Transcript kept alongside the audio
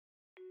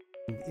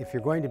If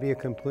you're going to be a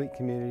complete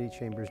community,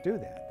 chambers do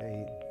that.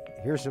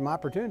 Here's some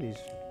opportunities,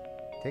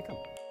 take them.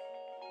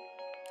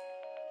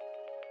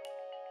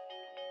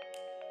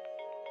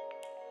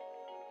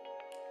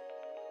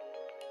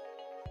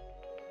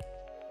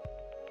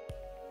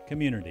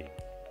 Community.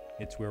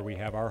 It's where we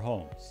have our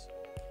homes,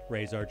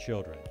 raise our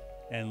children,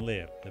 and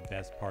live the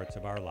best parts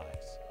of our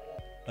lives.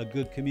 A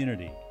good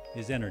community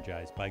is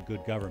energized by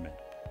good government,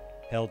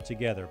 held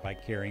together by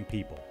caring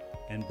people,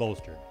 and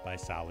bolstered by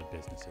solid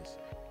businesses.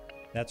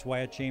 That's why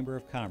a Chamber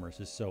of Commerce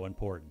is so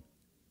important.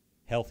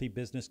 Healthy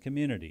business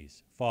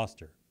communities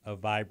foster a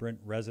vibrant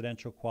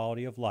residential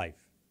quality of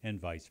life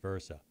and vice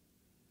versa.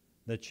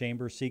 The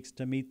Chamber seeks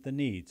to meet the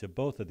needs of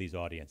both of these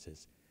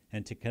audiences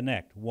and to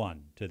connect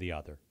one to the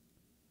other.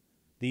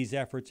 These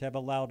efforts have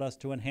allowed us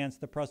to enhance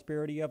the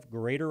prosperity of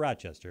Greater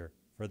Rochester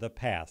for the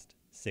past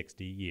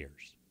 60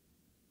 years.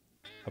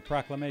 A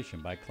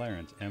proclamation by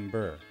Clarence M.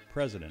 Burr,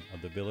 President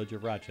of the Village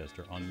of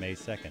Rochester, on May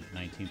 2,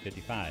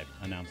 1955,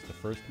 announced the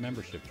first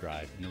membership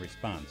drive in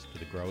response to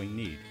the growing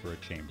need for a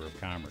Chamber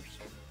of Commerce.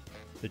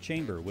 The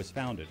Chamber was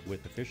founded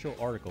with official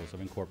articles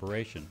of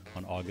incorporation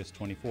on August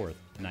 24,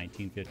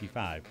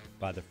 1955,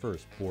 by the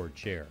first board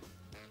chair,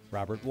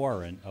 Robert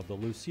Warren of the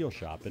Lucille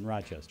Shop in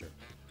Rochester.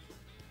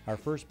 Our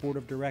first board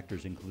of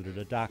directors included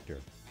a doctor,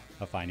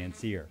 a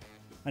financier,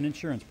 an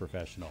insurance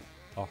professional,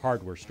 a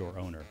hardware store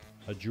owner,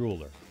 a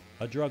jeweler,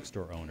 a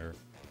drugstore owner,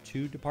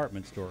 2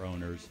 department store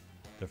owners,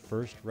 the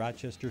first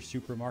Rochester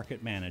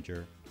supermarket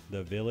manager,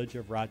 the Village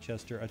of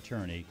Rochester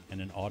attorney,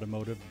 and an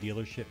automotive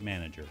dealership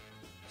manager,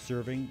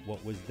 serving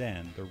what was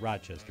then the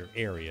Rochester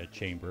Area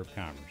Chamber of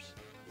Commerce.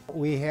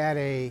 We had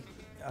a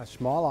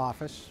small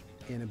office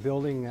in a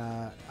building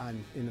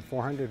in the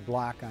 400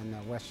 block on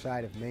the west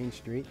side of Main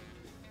Street,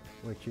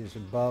 which is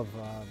above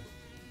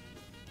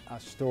a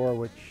store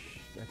which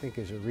I think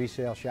is a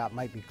resale shop,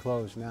 might be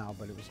closed now,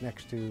 but it was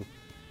next to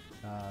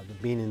the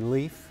Bean and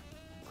Leaf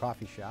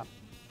coffee shop.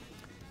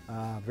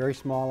 Very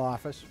small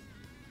office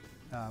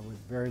with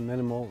very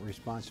minimal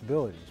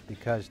responsibilities,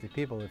 because the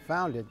people that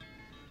founded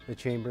the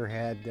Chamber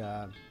had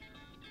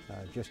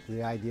just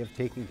the idea of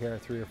taking care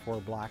of 3 or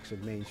 4 blocks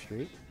of Main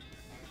Street,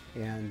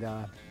 and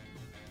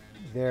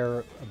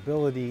their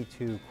ability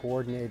to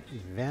coordinate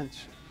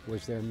events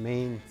was their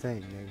main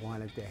thing. They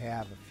wanted to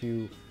have a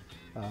few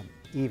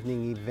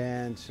evening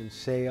events and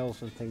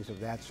sales and things of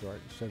that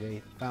sort, so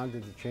they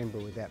founded the Chamber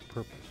with that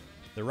purpose.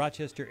 The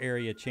Rochester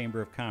Area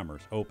Chamber of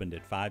Commerce opened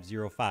at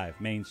 505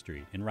 Main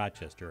Street in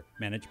Rochester,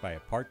 managed by a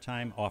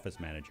part-time office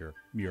manager,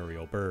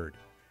 Muriel Bird.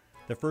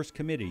 The first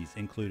committees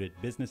included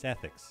business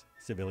ethics,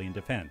 civilian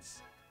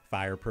defense,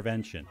 fire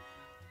prevention,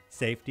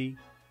 safety,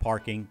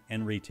 parking,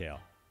 and retail.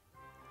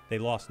 They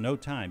lost no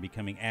time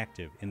becoming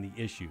active in the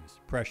issues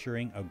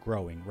pressuring a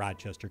growing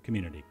Rochester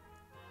community.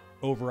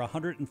 Over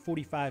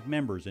 145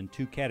 members in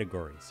 2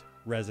 categories,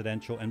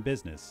 residential and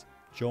business,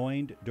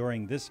 joined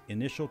during this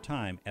initial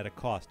time at a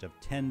cost of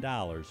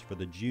 $10 for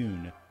the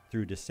June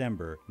through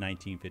December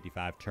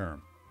 1955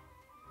 term.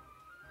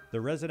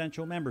 The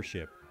residential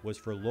membership was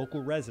for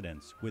local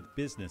residents with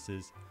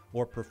businesses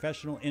or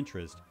professional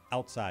interest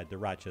outside the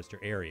Rochester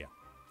area.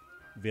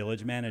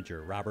 Village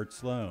manager Robert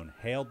Sloan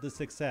hailed the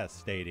success,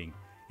 stating,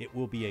 "It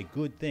will be a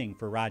good thing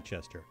for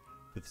Rochester.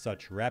 With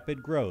such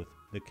rapid growth,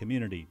 the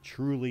community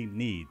truly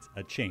needs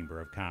a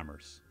Chamber of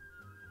Commerce."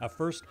 A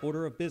first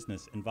order of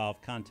business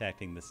involved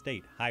contacting the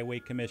State Highway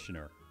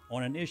Commissioner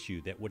on an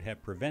issue that would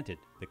have prevented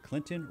the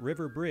Clinton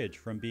River Bridge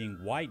from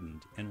being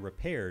widened and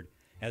repaired,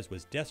 as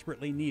was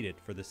desperately needed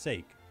for the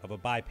sake of a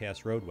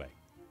bypass roadway.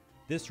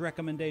 This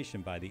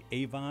recommendation by the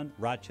Avon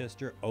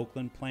Rochester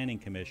Oakland Planning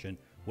Commission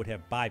would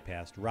have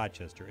bypassed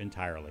Rochester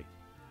entirely.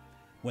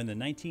 When the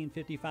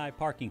 1955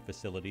 parking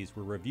facilities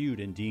were reviewed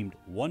and deemed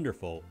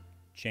wonderful,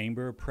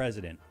 Chamber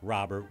President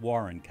Robert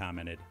Warren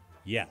commented,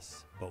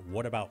 "Yes, but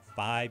what about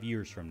 5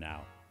 years from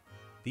now?"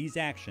 These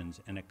actions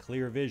and a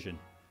clear vision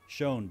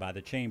shown by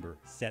the Chamber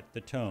set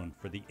the tone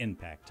for the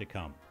impact to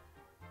come.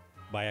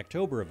 By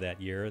October of that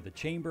year, the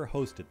Chamber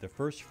hosted the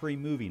first free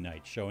movie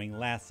night showing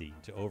Lassie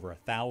to over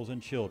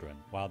 1,000 children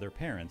while their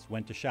parents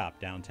went to shop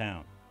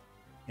downtown.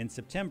 In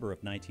September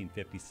of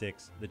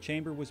 1956, the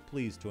Chamber was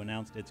pleased to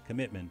announce its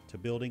commitment to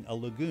building a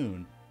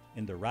lagoon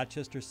in the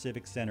Rochester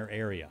Civic Center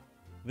area.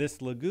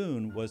 This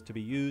lagoon was to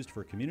be used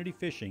for community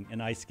fishing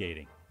and ice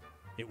skating.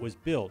 It was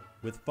built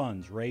with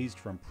funds raised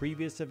from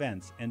previous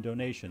events and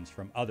donations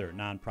from other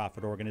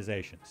nonprofit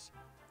organizations.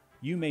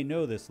 You may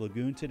know this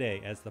lagoon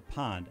today as the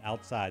pond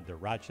outside the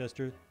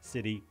Rochester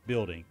City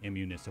Building in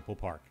Municipal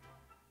Park.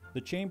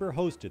 The Chamber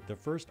hosted the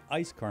first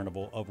ice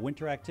carnival of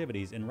winter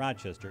activities in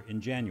Rochester in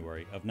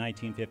January of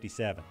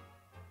 1957.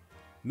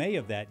 May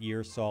of that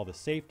year saw the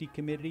Safety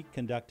Committee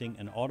conducting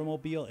an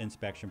automobile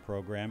inspection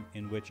program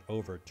in which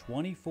over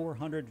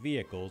 2,400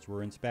 vehicles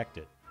were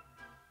inspected.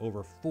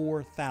 Over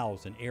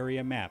 4,000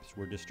 area maps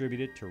were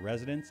distributed to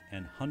residents,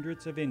 and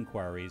hundreds of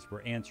inquiries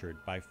were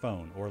answered by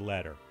phone or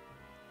letter.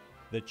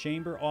 The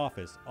Chamber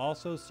office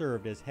also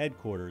served as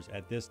headquarters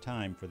at this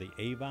time for the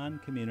Avon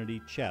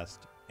Community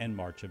Chest and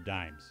March of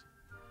Dimes.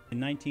 In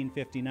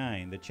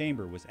 1959, the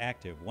Chamber was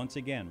active once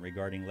again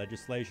regarding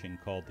legislation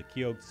called the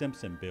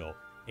Keogh-Simpson Bill,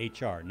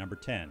 H.R. No.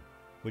 10,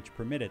 which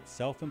permitted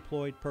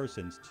self-employed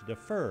persons to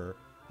defer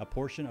a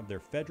portion of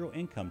their federal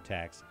income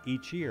tax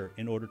each year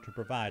in order to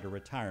provide a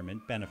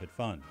retirement benefit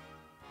fund.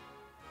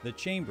 The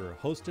Chamber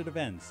hosted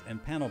events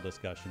and panel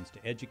discussions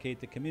to educate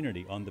the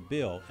community on the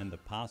bill and the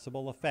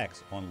possible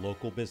effects on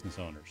local business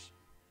owners.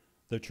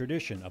 The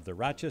tradition of the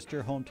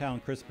Rochester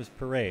Hometown Christmas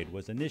Parade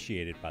was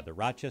initiated by the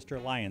Rochester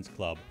Lions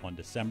Club on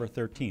December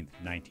 13,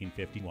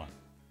 1951.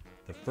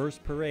 The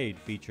first parade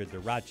featured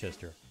the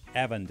Rochester,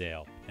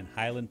 Avondale, and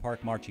Highland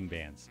Park marching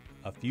bands,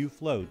 a few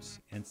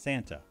floats, and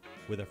Santa,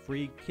 with a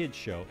free kids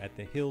show at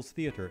the Hills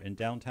Theater in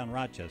downtown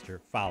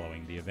Rochester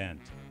following the event.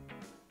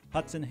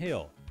 Hudson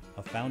Hill,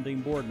 a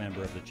founding board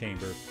member of the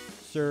Chamber,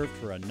 served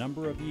for a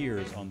number of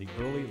years on the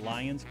early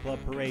Lions Club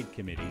parade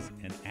committees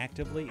and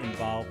actively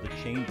involved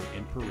the Chamber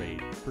in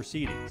parade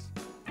proceedings.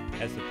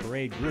 As the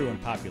parade grew in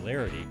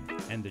popularity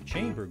and the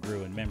Chamber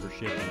grew in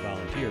membership and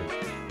volunteers,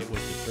 it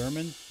was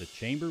determined the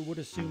Chamber would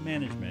assume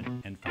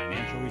management and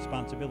financial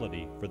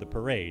responsibility for the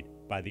parade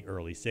by the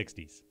early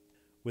 60s.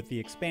 With the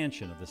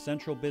expansion of the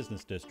Central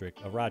Business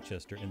District of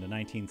Rochester in the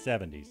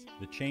 1970s,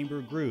 the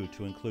Chamber grew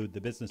to include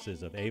the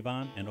businesses of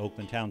Avon and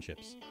Oakland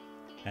Townships.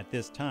 At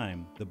this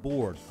time, the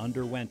board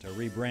underwent a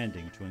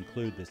rebranding to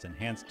include this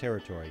enhanced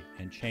territory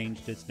and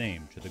changed its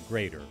name to the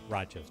Greater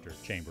Rochester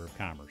Chamber of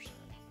Commerce.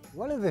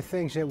 One of the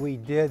things that we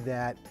did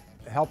that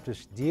helped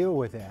us deal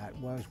with that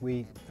was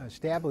we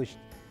established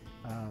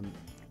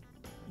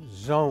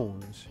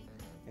zones.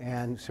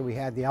 And so we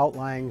had the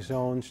outlying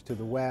zones to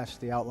the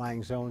west, the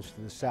outlying zones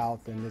to the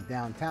south, and the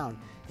downtown.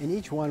 And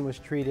each one was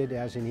treated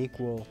as an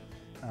equal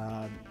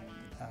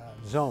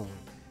zone.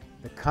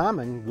 The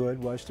common good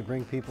was to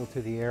bring people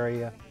to the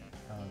area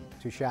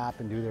to shop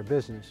and do their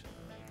business.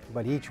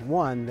 But each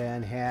one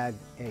then had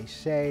a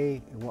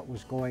say in what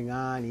was going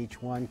on.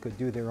 Each one could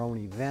do their own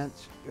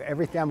events.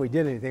 Every time we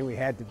did anything,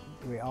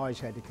 we always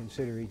had to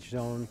consider each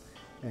zone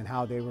and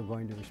how they were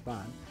going to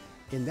respond.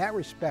 In that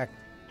respect,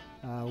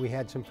 we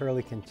had some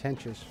fairly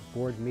contentious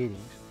board meetings.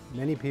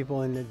 Many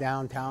people in the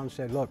downtown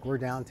said, look, we're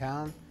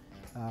downtown,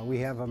 we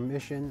have a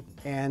mission,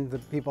 and the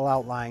people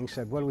outlying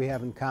said, what do we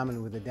have in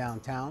common with the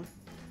downtown?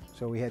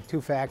 So we had two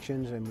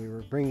factions and we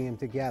were bringing them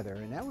together,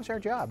 and that was our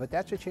job, but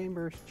that's a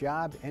Chamber's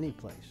job any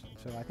place.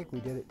 So I think we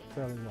did it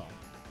fairly well.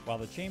 While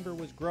the Chamber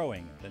was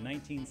growing, the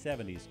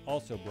 1970s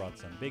also brought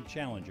some big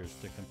challengers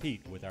to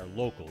compete with our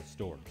local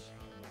stores.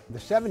 The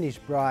 70s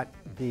brought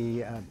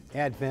the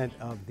advent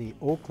of the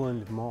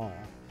Oakland Mall.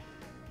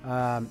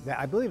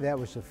 I believe that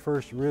was the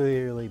first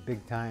really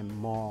big-time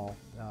mall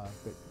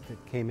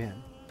that came in.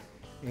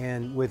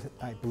 And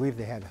I believe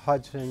they had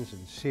Hudson's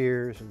and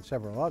Sears and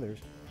several others.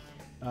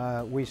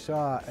 We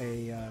saw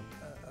a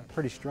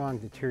pretty strong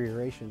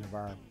deterioration of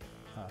our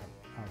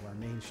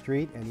main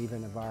street and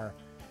even of our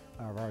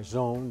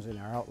zones and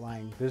our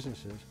outlying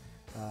businesses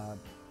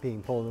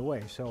being pulled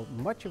away. So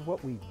much of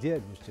what we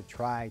did was to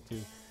try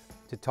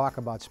to talk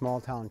about small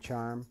town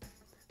charm,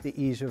 the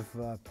ease of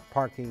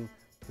parking,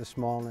 the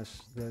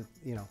smallness,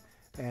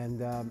 and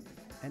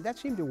that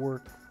seemed to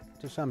work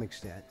to some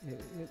extent.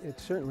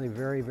 It's certainly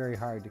very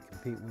hard to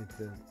compete with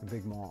the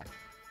big mall.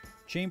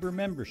 Chamber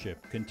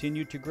membership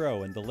continued to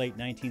grow in the late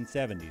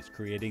 1970s,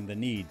 creating the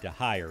need to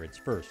hire its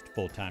first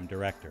full-time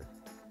director.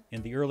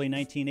 In the early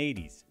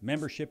 1980s,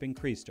 membership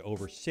increased to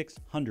over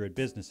 600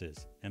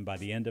 businesses, and by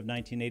the end of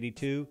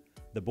 1982,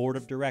 the board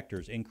of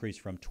directors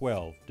increased from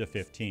 12 to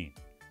 15.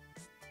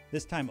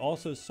 This time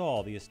also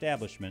saw the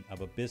establishment of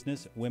a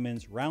Business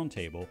Women's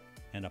Roundtable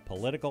and a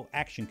Political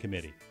Action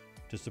Committee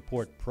to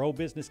support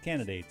pro-business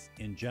candidates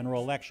in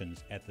general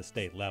elections at the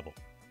state level.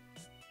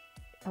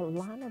 A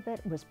lot of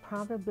it was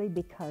probably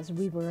because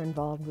we were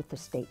involved with the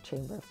State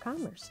Chamber of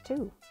Commerce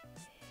too.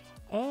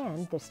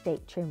 And the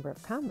State Chamber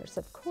of Commerce,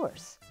 of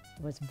course,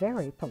 was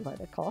very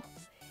political.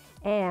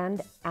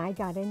 And I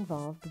got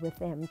involved with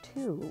them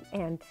too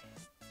and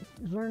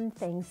learned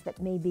things that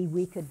maybe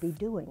we could be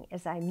doing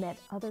as I met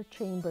other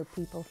chamber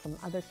people from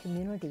other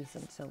communities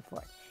and so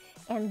forth.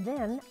 And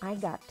then I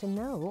got to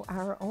know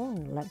our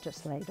own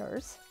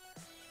legislators,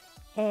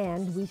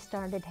 and we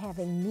started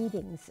having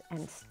meetings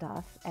and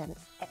stuff, and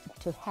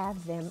to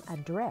have them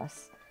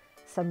address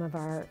some of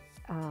our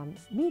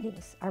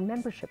meetings, our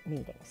membership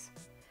meetings.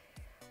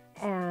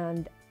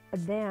 And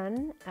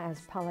then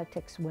as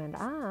politics went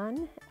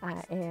on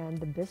and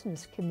the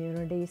business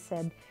community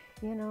said,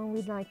 you know,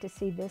 we'd like to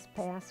see this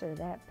pass or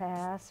that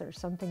pass or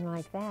something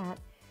like that,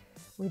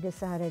 we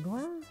decided,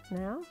 well,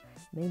 now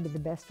maybe the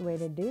best way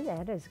to do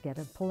that is get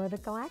a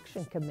political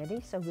action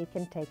committee so we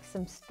can take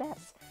some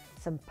steps,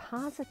 some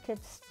positive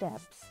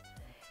steps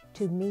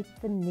to meet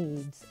the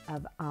needs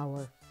of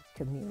our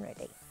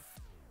community.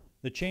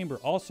 The Chamber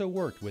also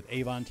worked with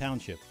Avon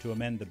Township to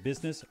amend the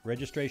Business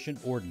Registration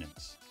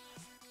Ordinance.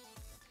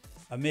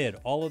 Amid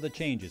all of the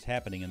changes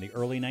happening in the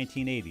early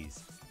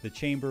 1980s, the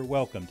Chamber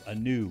welcomed a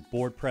new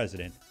board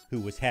president who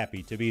was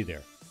happy to be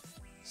there.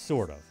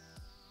 Sort of.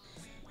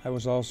 I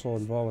was also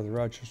involved with the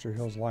Rochester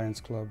Hills Lions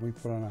Club. We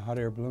put on a hot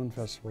air balloon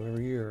festival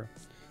every year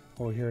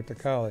over here at the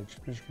college,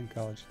 Michigan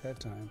College at that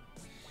time.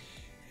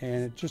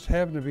 And it just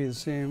happened to be the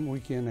same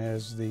weekend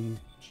as the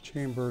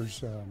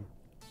Chamber's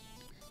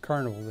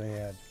carnival they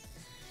had.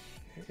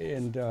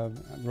 And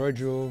Roy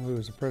Jewell, who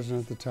was the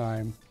president at the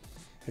time,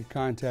 had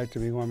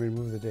contacted me, wanted me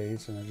to move the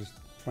dates, and I just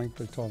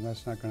frankly told him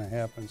that's not going to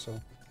happen. So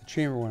the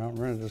Chamber went out and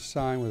rented a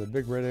sign with a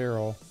big red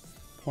arrow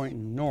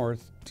pointing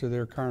north to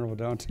their carnival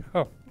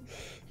downtown.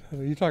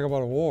 You talk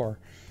about a war.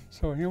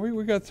 So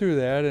we got through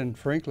that, and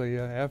frankly,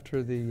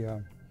 after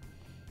the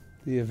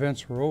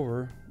events were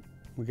over,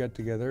 we got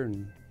together,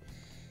 and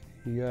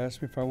he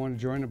asked me if I wanted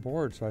to join the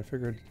board. So I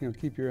figured,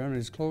 keep your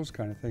enemies closed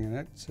kind of thing in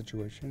that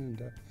situation,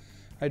 and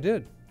I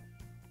did.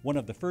 One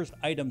of the first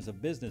items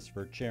of business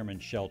for Chairman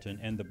Shelton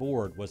and the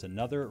board was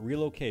another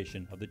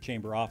relocation of the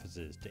Chamber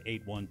offices to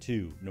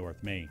 812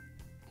 North Main.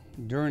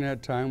 During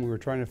that time, we were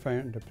trying to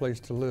find a place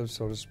to live,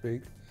 so to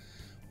speak.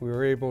 We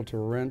were able to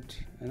rent,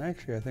 and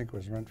actually I think it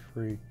was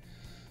rent-free,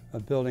 a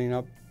building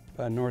up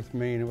on North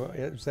Main.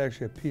 It was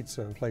actually a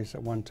pizza place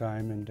at one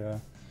time, and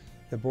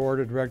the board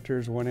of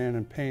directors went in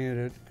and painted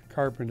it,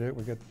 carpented it.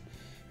 We got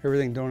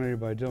everything donated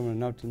by Dillman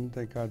and Upton,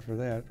 thank God for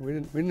that. We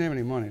didn't have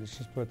any money, let's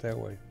just put it that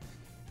way.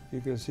 You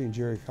could have seen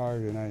Jerry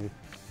Carter and I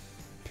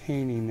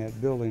painting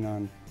that building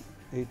on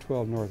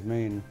 812 North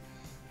Main.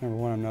 Number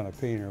one, I'm not a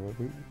painter, but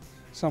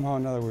somehow or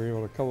another we were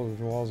able to cover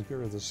the walls and get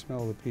rid of the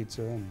smell of the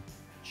pizza. And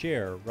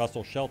Chair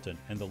Russell Shelton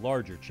and the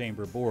larger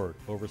Chamber board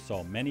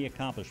oversaw many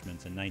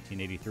accomplishments in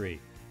 1983.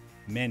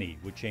 Many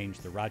would change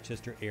the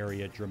Rochester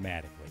area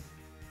dramatically.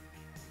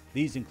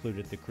 These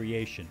included the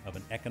creation of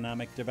an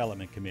Economic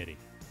Development Committee,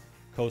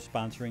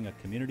 co-sponsoring a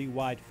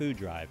community-wide food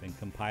drive and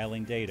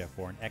compiling data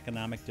for an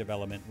economic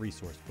development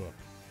resource book.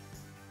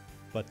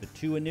 But the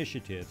two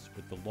initiatives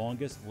with the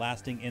longest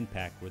lasting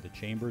impact were the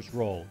Chamber's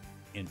role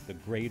in the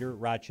Greater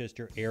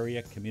Rochester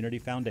Area Community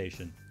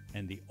Foundation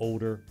and the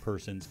Older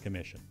Persons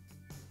Commission.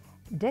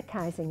 Dick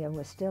Heisinger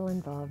was still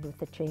involved with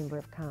the Chamber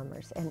of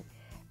Commerce, and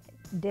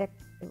Dick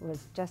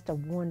was just a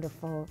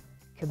wonderful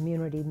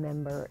community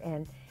member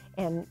and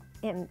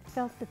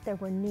felt that there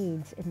were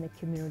needs in the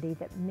community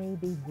that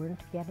maybe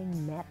weren't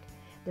getting met.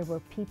 There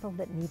were people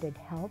that needed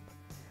help.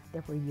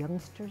 There were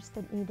youngsters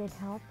that needed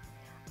help.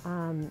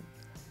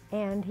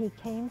 And he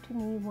came to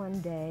me one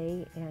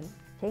day and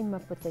came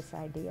up with this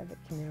idea of a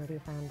community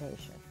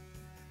foundation.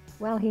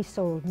 Well, he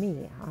sold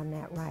me on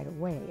that right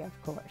away,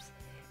 of course.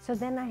 So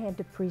then I had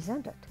to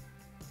present it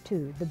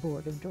to the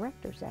board of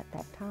directors at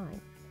that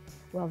time.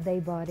 Well, they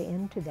bought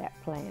into that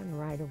plan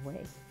right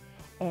away.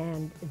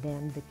 And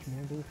then the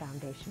Community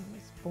Foundation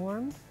was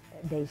formed.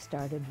 They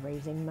started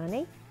raising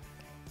money,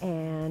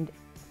 and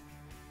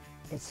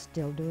it's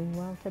still doing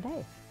well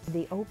today.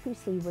 The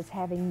OPC was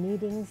having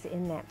meetings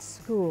in that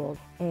school,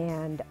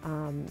 and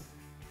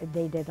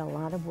they did a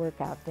lot of work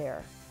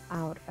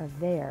out of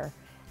there,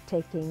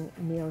 taking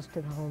meals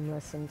to the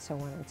homeless and so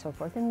on and so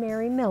forth. And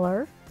Mary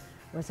Miller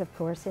was, of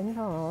course,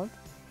 involved.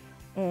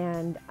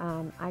 And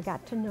I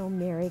got to know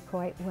Mary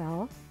quite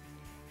well.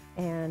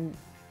 And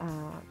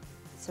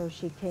so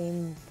she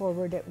came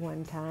forward at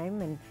one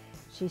time and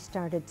she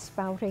started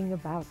spouting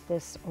about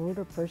this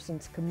Older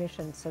Persons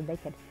Commission so they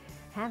could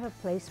have a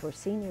place where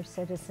senior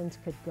citizens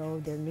could go,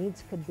 their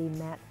needs could be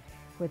met,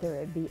 whether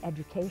it be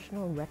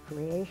educational,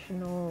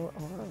 recreational,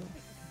 or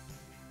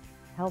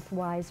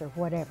health-wise or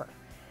whatever,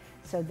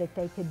 so that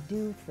they could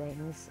do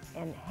things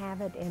and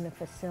have it in a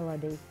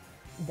facility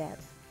that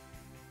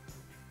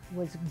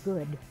was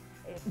good,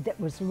 that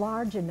was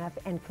large enough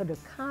and could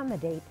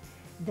accommodate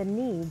the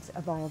needs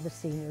of all the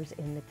seniors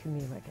in the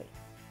community.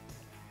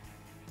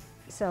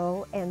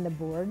 So, and the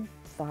board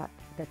thought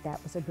that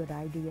that was a good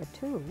idea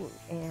too.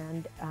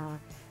 And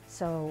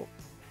so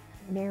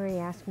Mary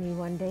asked me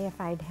one day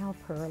if I'd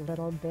help her a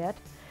little bit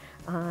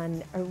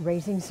on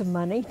raising some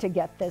money to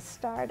get this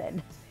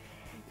started.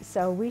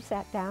 So we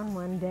sat down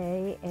one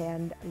day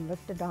and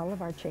looked at all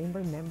of our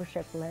chamber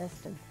membership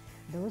list and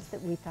those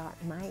that we thought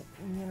might,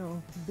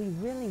 be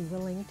really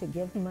willing to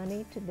give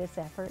money to this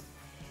effort.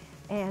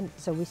 And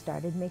so we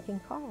started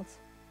making calls.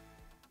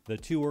 The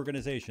two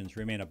organizations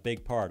remain a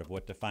big part of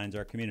what defines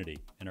our community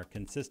and are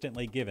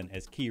consistently given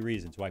as key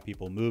reasons why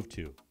people move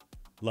to,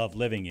 love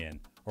living in,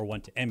 or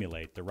want to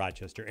emulate the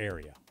Rochester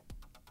area.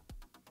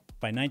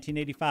 By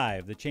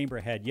 1985, the Chamber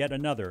had yet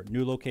another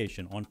new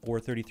location on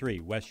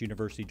 433 West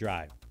University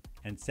Drive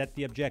and set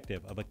the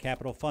objective of a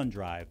capital fund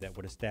drive that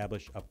would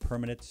establish a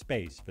permanent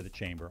space for the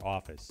Chamber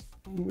office.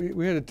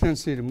 We had a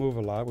tendency to move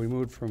a lot. We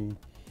moved from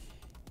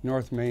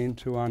North Main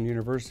to on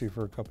University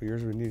for a couple of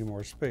years. We needed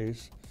more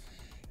space.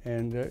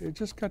 And it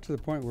just got to the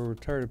point where we're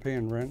tired of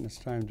paying rent and it's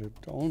time to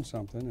own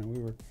something. And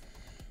we were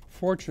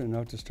fortunate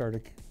enough to start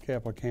a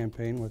capital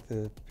campaign with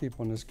the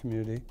people in this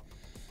community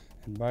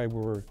and buy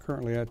where we're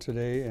currently at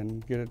today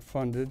and get it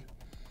funded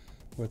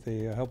with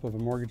the help of a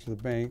mortgage to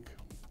the bank,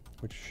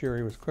 which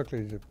Sherry was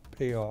quickly to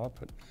pay off.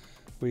 But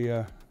we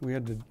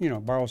had to,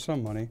 borrow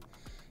some money.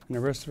 And the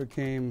rest of it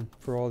came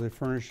for all the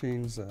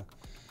furnishings.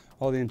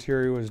 All the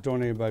interior was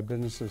donated by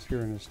businesses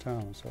here in this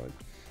town. So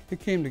it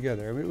came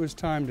together. I mean, it was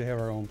time to have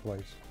our own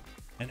place.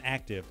 An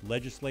active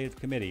legislative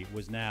committee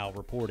was now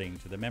reporting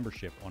to the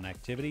membership on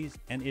activities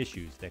and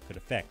issues that could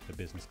affect the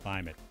business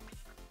climate.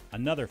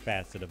 Another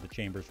facet of the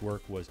Chamber's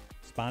work was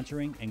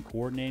sponsoring and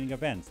coordinating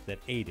events that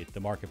aided the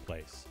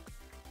marketplace.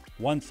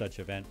 One such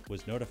event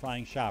was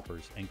notifying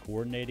shoppers and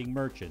coordinating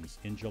merchants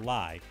in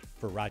July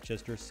for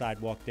Rochester's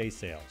Sidewalk Day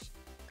Sales,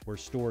 where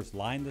stores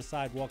lined the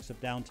sidewalks of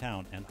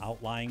downtown and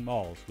outlying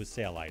malls with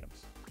sale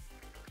items.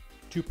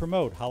 To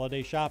promote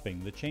holiday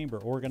shopping, the Chamber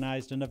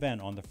organized an event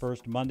on the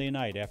first Monday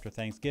night after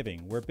Thanksgiving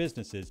where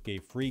businesses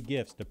gave free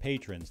gifts to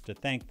patrons to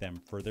thank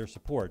them for their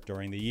support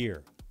during the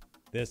year.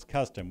 This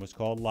custom was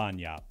called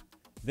Lanyap.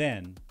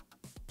 Then,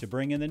 to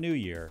bring in the new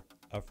year,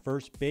 a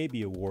First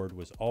Baby Award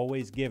was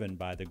always given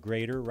by the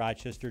Greater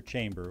Rochester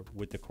Chamber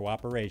with the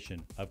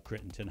cooperation of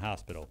Crittenton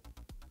Hospital.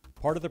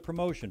 Part of the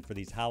promotion for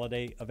these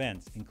holiday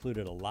events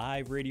included a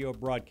live radio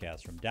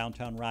broadcast from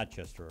downtown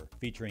Rochester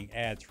featuring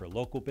ads for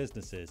local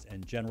businesses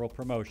and general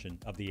promotion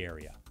of the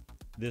area.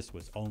 This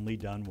was only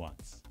done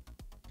once.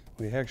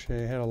 We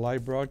actually had a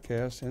live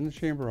broadcast in the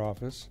Chamber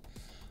office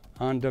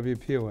on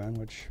WPON,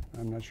 which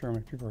I'm not sure how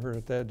many people heard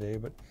it that day,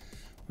 but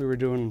we were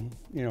doing,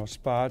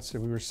 spots,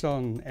 and we were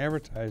selling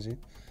advertising,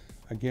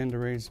 again, to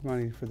raise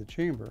money for the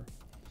Chamber.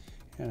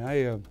 And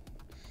I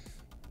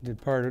did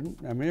part of it.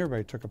 I mean,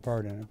 everybody took a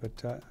part in it,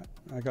 but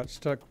I got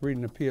stuck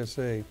reading the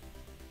PSA.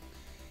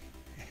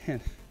 And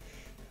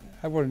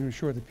I wasn't even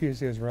sure what the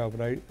PSA was about,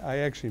 but I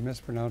actually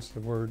mispronounced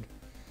the word,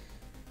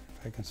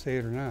 if I can say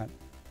it or not.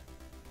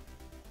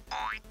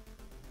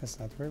 That's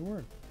not the right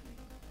word.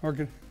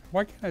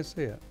 Why can't I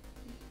say it?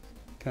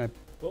 Can I?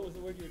 What was the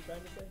word you were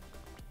trying to say?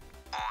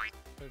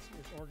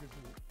 It's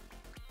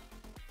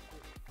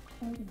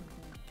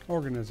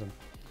organism.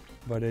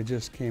 But it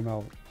just came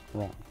out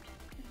wrong.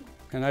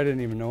 And I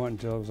didn't even know it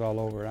until it was all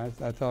over. I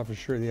thought for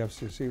sure the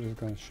FCC was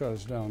going to shut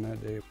us down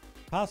that day.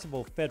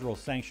 Possible federal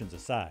sanctions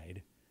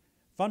aside,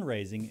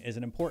 fundraising is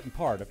an important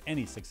part of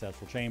any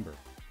successful chamber.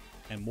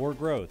 And more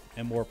growth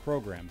and more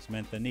programs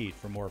meant the need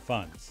for more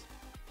funds,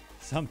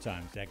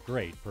 sometimes at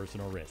great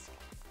personal risk.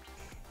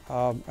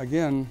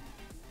 Again,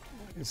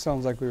 it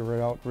sounds like we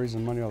were out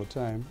raising money all the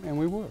time, and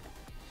we were.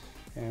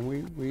 And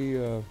we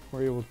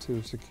were able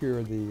to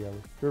secure the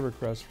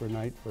Rivercrest for a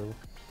night for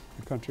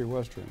the Country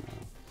Western.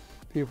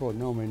 People that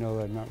know me know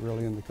that I'm not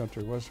really in the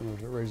Country Western.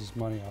 If it raises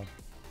money,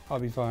 I'll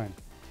be fine.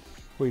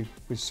 We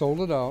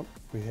sold it out.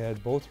 We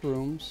had both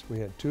rooms. We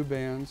had 2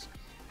 bands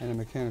and a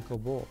mechanical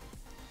bull.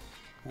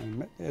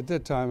 And at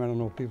that time, I don't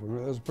know if people,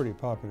 it was a pretty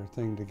popular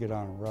thing to get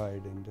on a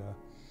ride. And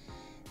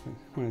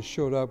when it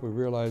showed up, we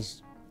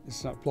realized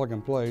it's not plug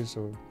and play.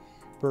 So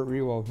Bert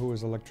Rewell, who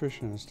was an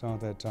electrician in this town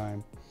at that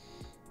time,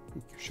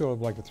 showed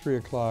up like at 3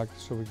 o'clock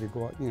so we could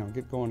go out,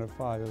 get going at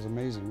 5. It was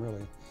amazing,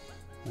 really.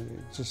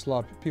 It's just a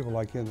lot of people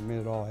like him that made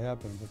it all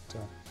happen.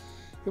 But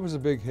it was a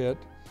big hit.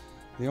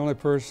 The only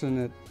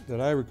person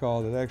that I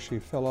recall that actually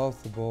fell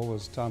off the bull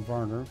was Tom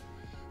Varner,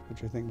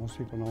 which I think most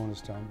people know in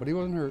this town. But he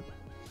wasn't hurt.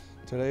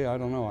 Today, I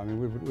don't know. I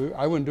mean,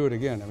 I wouldn't do it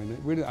again. I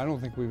mean, I don't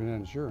think we even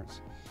had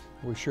insurance.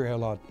 We sure had a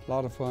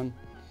lot of fun.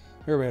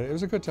 Everybody, it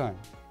was a good time.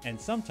 And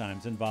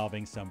sometimes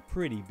involving some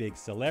pretty big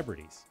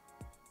celebrities.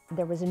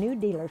 There was a new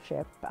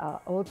dealership,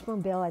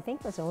 Oldsmobile, I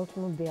think it was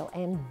Oldsmobile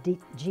and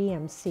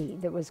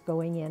GMC, that was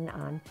going in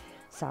on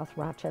South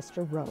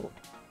Rochester Road.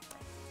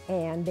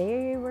 And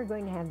they were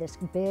going to have this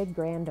big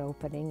grand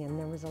opening, and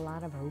there was a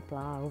lot of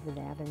hoopla over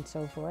that and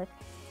so forth.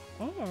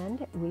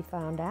 And we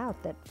found out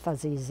that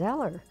Fuzzy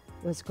Zeller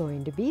was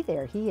going to be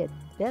there. He had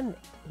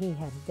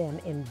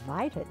been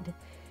invited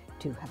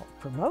to help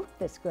promote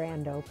this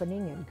grand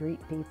opening and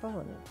greet people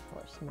and, of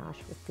course,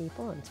 nosh with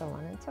people and so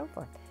on and so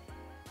forth.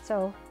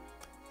 So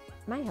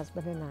my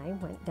husband and I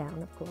went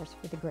down, of course,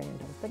 for the grand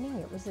opening.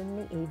 It was in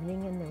the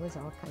evening, and there was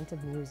all kinds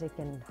of music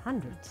and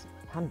hundreds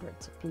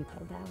of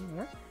people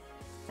down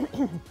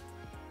there.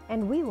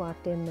 And we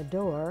walked in the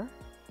door,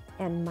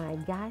 and my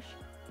gosh,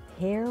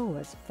 here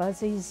was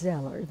Fuzzy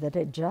Zeller that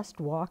had just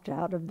walked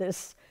out of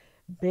this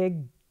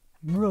big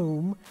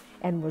room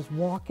and was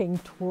walking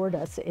toward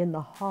us in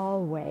the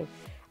hallway.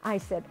 I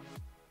said,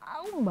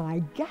 "Oh my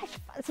gosh,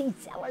 Fuzzy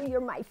Zeller,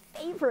 you're my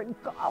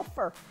favorite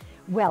golfer."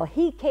 Well,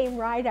 he came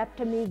right up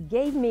to me,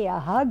 gave me a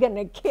hug and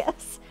a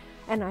kiss,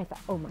 and I thought,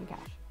 oh my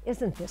gosh,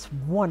 isn't this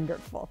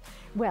wonderful?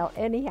 Well,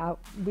 anyhow,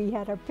 we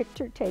had a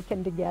picture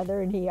taken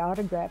together, and he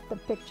autographed the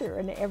picture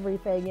and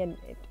everything, and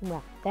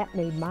well, that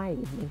made my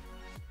evening.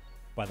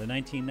 By the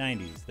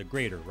 1990s, the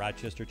Greater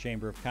Rochester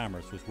Chamber of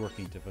Commerce was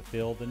working to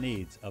fulfill the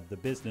needs of the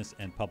business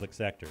and public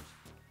sectors.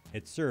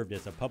 It served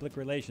as a public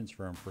relations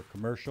firm for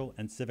commercial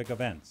and civic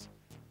events,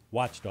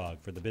 watchdog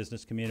for the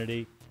business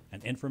community,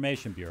 an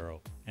information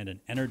bureau, and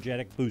an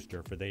energetic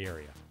booster for the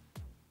area.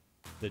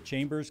 The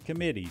Chamber's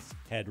committees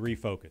had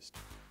refocused.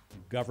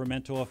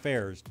 Governmental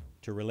affairs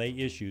to relay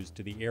issues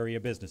to the area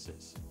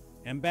businesses.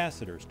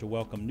 Ambassadors to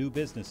welcome new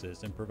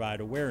businesses and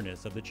provide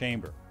awareness of the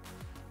Chamber.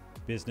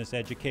 Business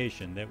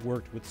education that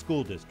worked with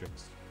school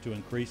districts to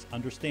increase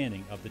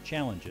understanding of the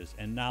challenges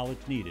and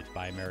knowledge needed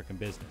by American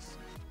business,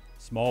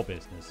 small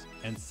business,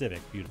 and civic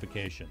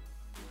beautification.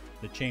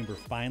 the Chamber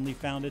finally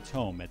found its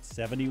home at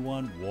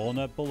 71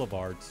 Walnut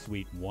Boulevard,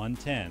 Suite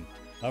 110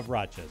 of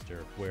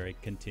Rochester, where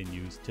it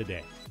continues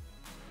today.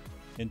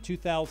 In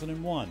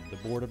 2001, the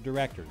Board of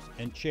Directors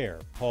and Chair,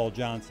 Paul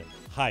Johnson,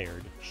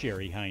 hired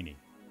Sherry Heine,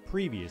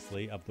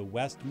 previously of the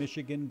West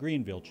Michigan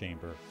Greenville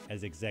Chamber,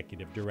 as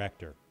Executive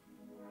Director.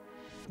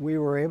 We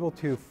were able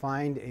to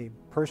find a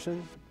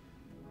person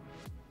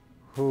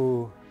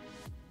who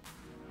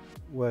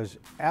was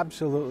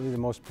absolutely the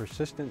most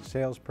persistent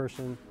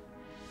salesperson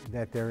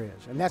that there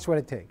is, and that's what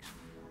it takes.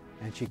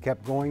 And she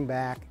kept going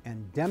back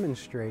and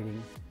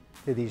demonstrating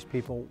to these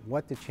people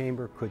what the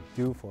Chamber could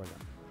do for them.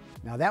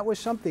 Now that was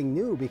something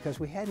new because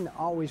we hadn't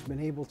always been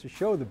able to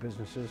show the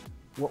businesses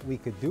what we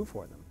could do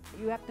for them.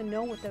 You have to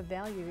know what the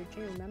value of your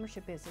Chamber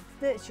membership is. It's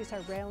this. She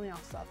started rattling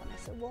off stuff, and I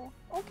said, well,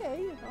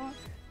 okay, you know.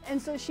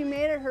 And so she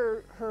made it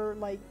her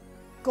like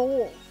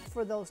goal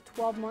for those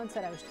 12 months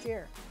that I was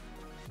chair.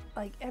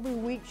 Like every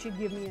week she'd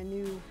give me a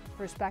new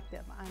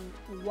perspective on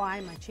why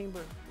my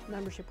Chamber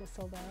membership was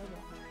so valuable.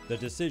 The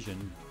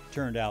decision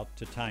turned out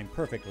to time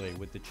perfectly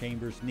with the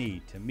Chamber's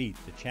need to meet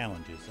the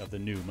challenges of the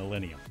new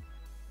millennium.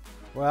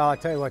 Well, I'll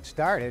tell you what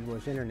started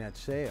was internet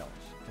sales.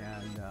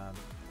 And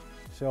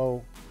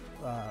so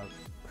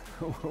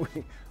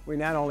we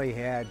not only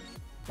had,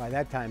 by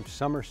that time,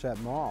 Somerset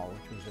Mall,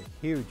 which was a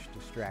huge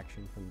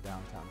distraction from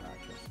downtown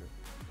Rochester,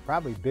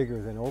 probably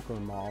bigger than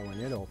Oakland Mall when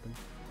it opened.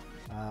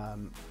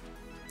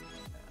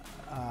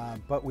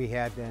 But we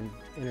had then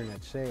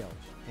internet sales.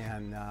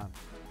 And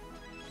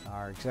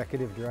our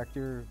executive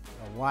director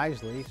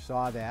wisely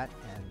saw that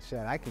and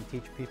said, I can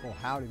teach people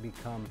how to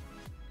become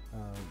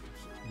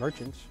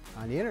merchants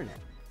on the internet.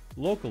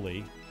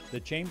 Locally, the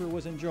Chamber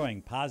was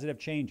enjoying positive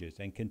changes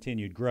and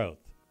continued growth.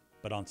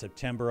 But on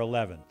September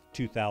 11,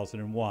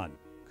 2001,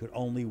 could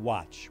only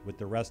watch with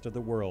the rest of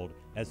the world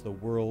as the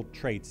World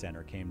Trade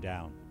Center came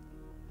down.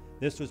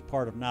 This was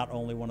part of not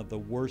only one of the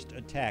worst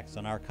attacks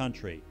on our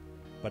country,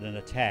 but an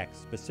attack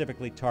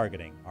specifically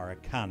targeting our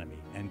economy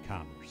and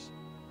commerce.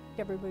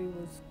 Everybody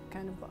was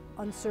kind of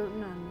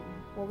uncertain on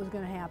what was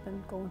going to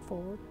happen going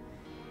forward.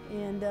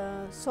 And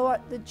so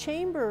the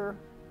Chamber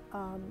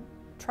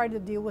tried to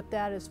deal with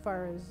that as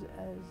far as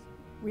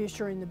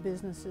reassuring the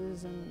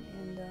businesses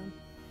and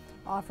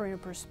offering a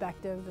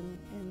perspective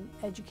and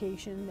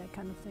education, that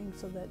kind of thing,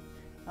 so that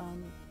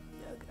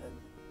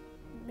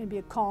maybe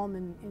a calm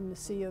in the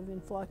sea of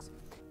influx.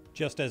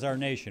 Just as our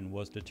nation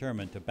was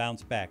determined to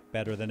bounce back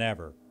better than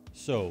ever,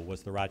 so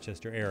was the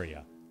Rochester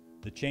area.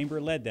 The Chamber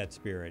led that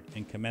spirit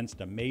and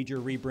commenced a major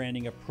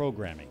rebranding of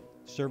programming,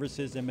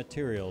 services, and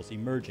materials,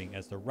 emerging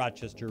as the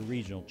Rochester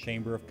Regional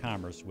Chamber of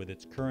Commerce with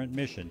its current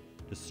mission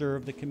to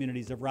serve the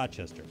communities of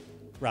Rochester,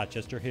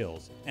 Rochester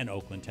Hills, and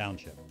Oakland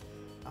Township.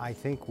 I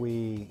think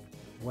we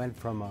went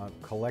from a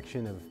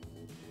collection of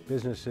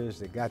businesses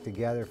that got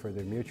together for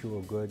their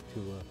mutual good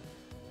to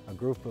a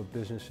group of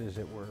businesses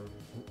that were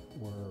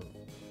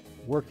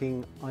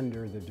working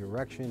under the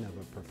direction of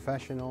a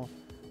professional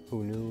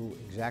who knew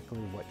exactly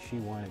what she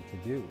wanted to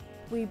do.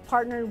 We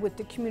partnered with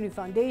the Community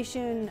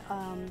Foundation,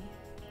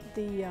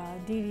 the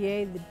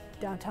DDA, the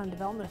Downtown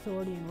Development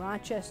Authority in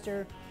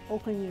Rochester,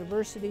 Oakland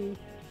University,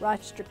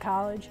 Rochester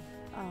College.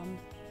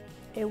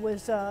 It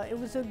was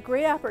a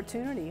great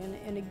opportunity,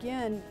 and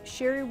again,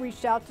 Sherry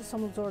reached out to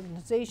some of those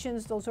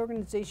organizations. Those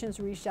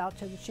organizations reached out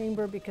to the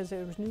Chamber because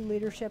there was new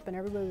leadership and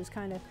everybody was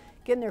kind of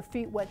getting their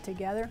feet wet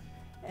together,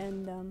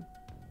 and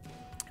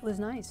it was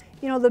nice.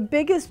 You know, the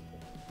biggest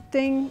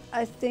thing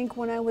I think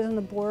when I was on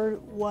the board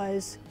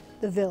was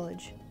the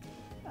village,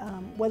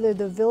 whether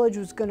the village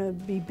was going to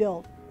be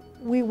built.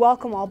 We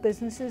welcome all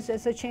businesses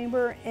as a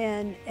Chamber,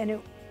 and it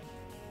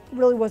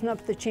really wasn't up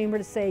to the Chamber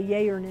to say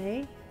yay or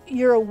nay.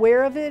 You're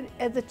aware of it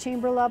at the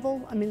Chamber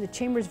level. I mean, the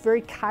Chamber is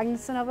very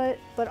cognizant of it,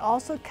 but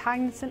also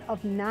cognizant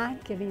of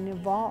not getting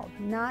involved,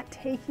 not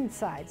taking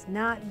sides,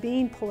 not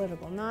being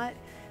political, not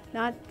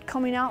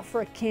coming out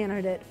for a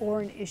candidate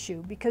or an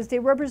issue, because they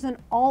represent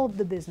all of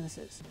the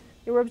businesses.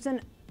 They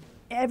represent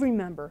every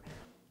member.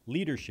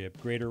 Leadership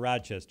Greater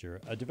Rochester,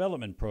 a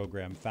development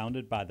program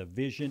founded by the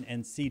vision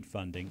and seed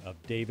funding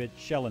of David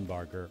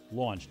Schellenbarger,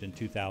 launched in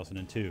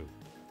 2002.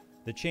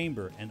 The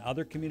Chamber and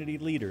other community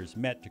leaders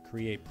met to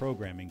create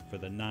programming for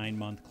the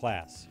 9-month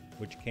class,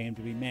 which came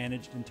to be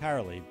managed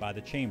entirely by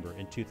the Chamber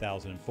in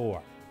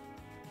 2004.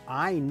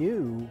 I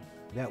knew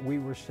that we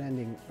were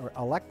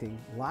electing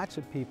lots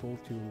of people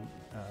to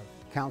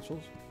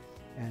councils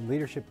and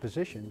leadership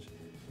positions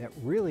that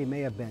really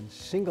may have been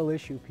single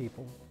issue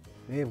people,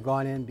 may have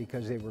gone in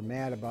because they were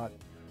mad about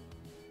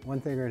one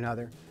thing or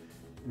another.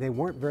 They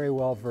weren't very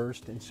well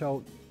versed, and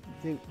so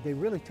they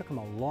really took them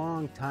a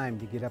long time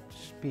to get up to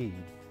speed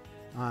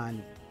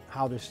on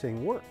how this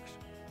thing works.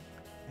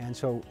 And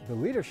so the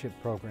leadership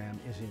program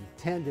is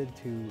intended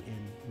to,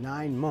 in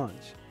 9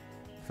 months,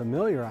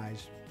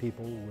 familiarize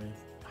people with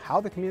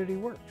how the community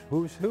works,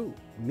 who's who,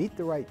 meet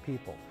the right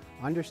people,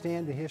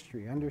 understand the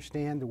history,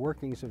 understand the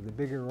workings of the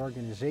bigger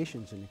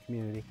organizations in the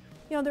community.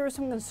 You know, there was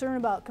some concern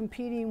about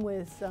competing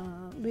with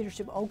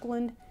Leadership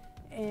Oakland,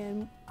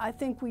 and I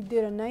think we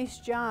did a nice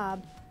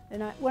job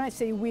And when I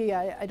say we,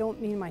 I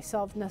don't mean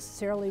myself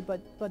necessarily,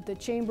 but the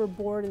Chamber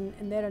Board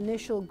and that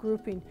initial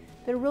grouping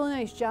did a really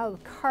nice job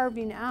of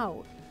carving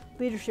out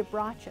Leadership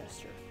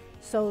Rochester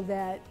so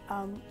that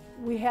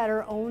we had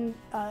our own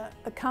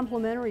a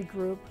complementary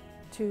group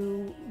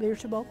to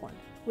Leadership Oakland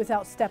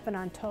without stepping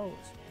on toes.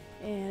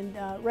 And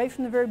right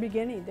from the very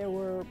beginning, there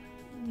were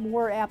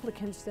more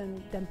applicants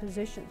than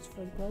positions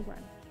for the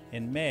program.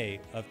 In May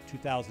of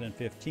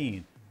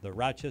 2015, the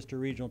Rochester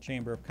Regional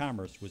Chamber of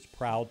Commerce was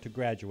proud to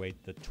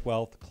graduate the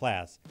 12th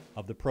class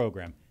of the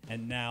program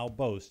and now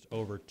boasts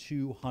over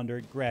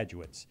 200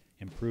 graduates,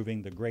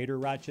 improving the greater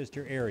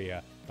Rochester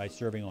area by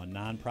serving on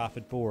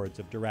nonprofit boards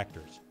of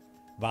directors,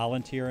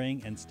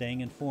 volunteering and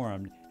staying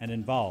informed and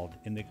involved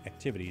in the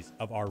activities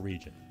of our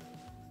region.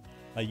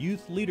 A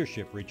youth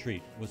leadership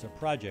retreat was a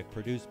project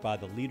produced by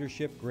the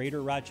Leadership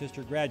Greater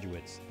Rochester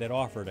graduates that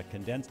offered a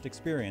condensed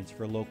experience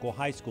for local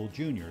high school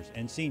juniors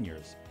and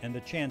seniors and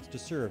the chance to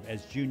serve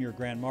as junior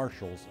grand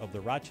marshals of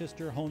the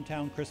Rochester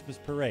Hometown Christmas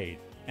Parade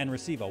and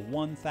receive a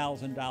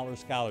 $1,000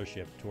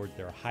 scholarship towards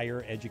their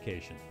higher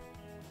education.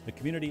 The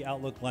Community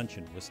Outlook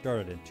Luncheon was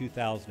started in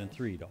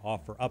 2003 to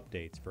offer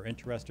updates for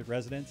interested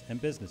residents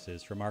and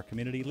businesses from our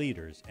community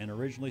leaders and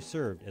originally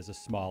served as a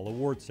small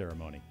award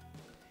ceremony.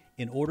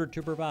 In order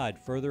to provide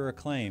further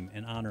acclaim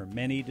and honor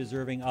many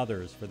deserving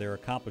others for their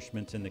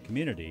accomplishments in the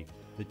community,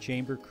 the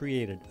Chamber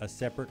created a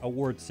separate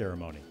awards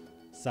ceremony,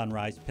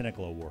 Sunrise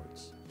Pinnacle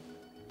Awards.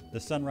 The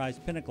Sunrise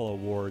Pinnacle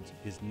Awards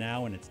is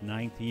now in its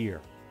 9th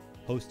year,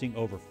 hosting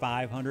over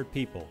 500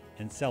 people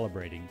and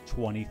celebrating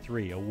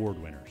 23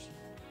 award winners.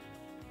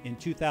 In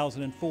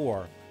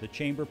 2004, the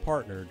Chamber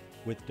partnered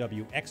with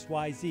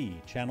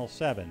WXYZ Channel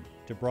 7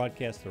 to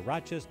broadcast the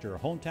Rochester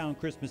Hometown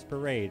Christmas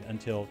Parade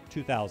until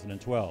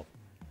 2012.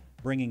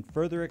 Bringing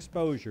further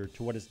exposure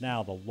to what is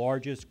now the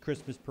largest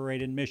Christmas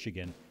parade in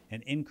Michigan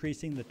and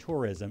increasing the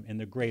tourism in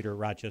the greater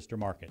Rochester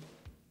market.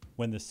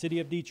 When the City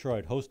of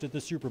Detroit hosted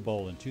the Super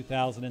Bowl in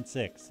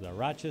 2006, the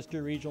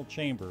Rochester Regional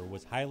Chamber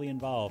was highly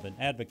involved and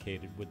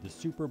advocated with the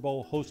Super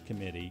Bowl Host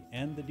Committee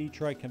and the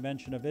Detroit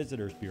Convention of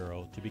Visitors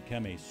Bureau to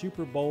become a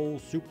Super Bowl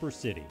Super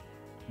City,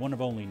 one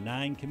of only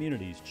 9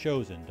 communities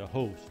chosen to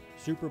host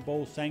Super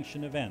Bowl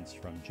sanctioned events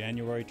from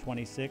January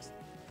 26th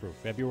through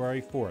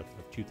February 4th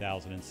of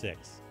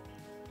 2006.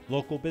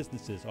 Local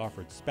businesses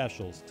offered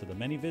specials to the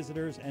many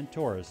visitors and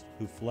tourists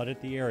who flooded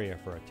the area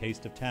for a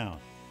taste of town,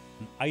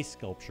 an ice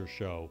sculpture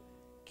show,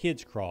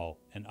 kids crawl,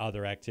 and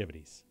other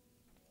activities.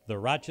 The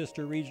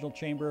Rochester Regional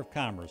Chamber of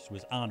Commerce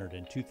was honored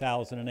in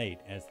 2008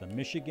 as the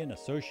Michigan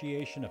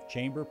Association of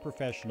Chamber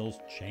Professionals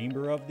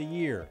Chamber of the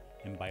Year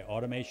and by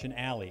Automation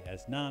Alley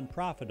as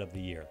Nonprofit of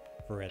the Year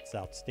for its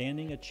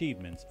outstanding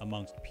achievements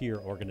amongst peer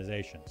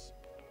organizations.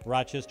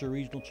 Rochester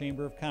Regional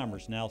Chamber of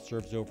Commerce now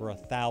serves over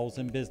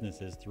 1,000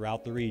 businesses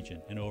throughout the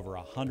region and over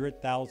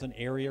 100,000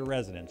 area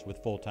residents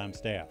with full-time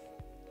staff.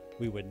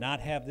 We would not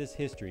have this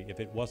history if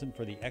it wasn't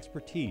for the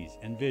expertise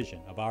and vision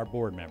of our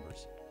board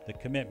members, the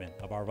commitment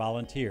of our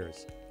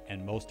volunteers,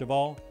 and most of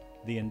all,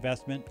 the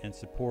investment and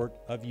support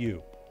of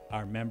you,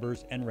 our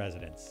members and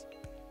residents.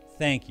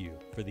 Thank you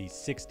for these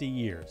 60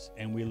 years,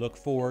 and we look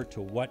forward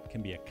to what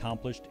can be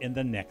accomplished in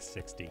the next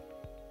 60.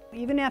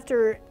 Even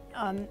after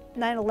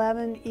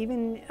 9/11,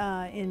 even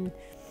in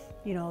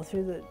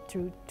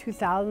through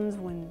 2000s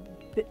when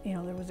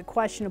there was a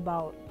question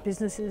about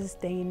businesses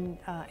staying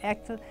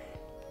active,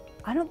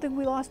 I don't think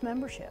we lost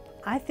membership.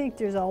 I think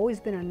there's always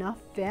been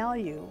enough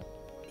value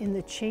in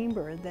the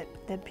chamber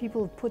that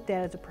people have put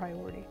that as a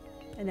priority,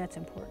 and that's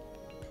important.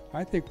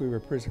 I think we were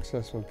pretty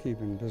successful in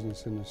keeping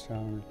business in this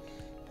town.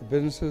 The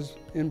businesses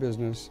in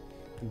business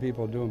and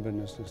people doing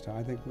business in this town.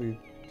 I think we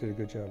did a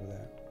good job of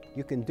that.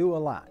 You can do a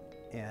lot.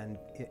 And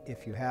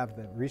if you have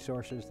the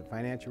resources, the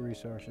financial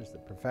resources, the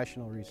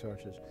professional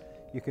resources,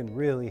 you can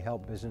really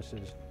help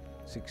businesses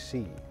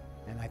succeed.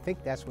 And I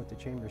think that's what the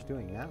Chamber is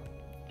doing now.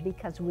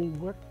 Because we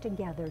work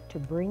together to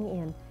bring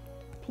in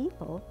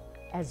people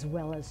as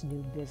well as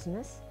new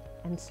business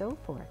and so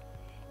forth.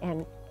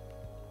 And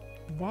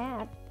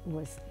that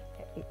was,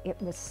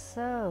 it was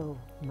so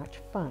much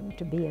fun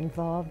to be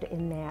involved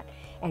in that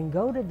and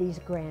go to these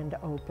grand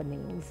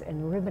openings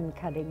and ribbon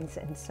cuttings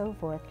and so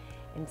forth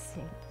and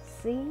say,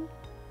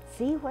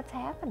 see what's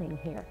happening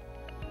here.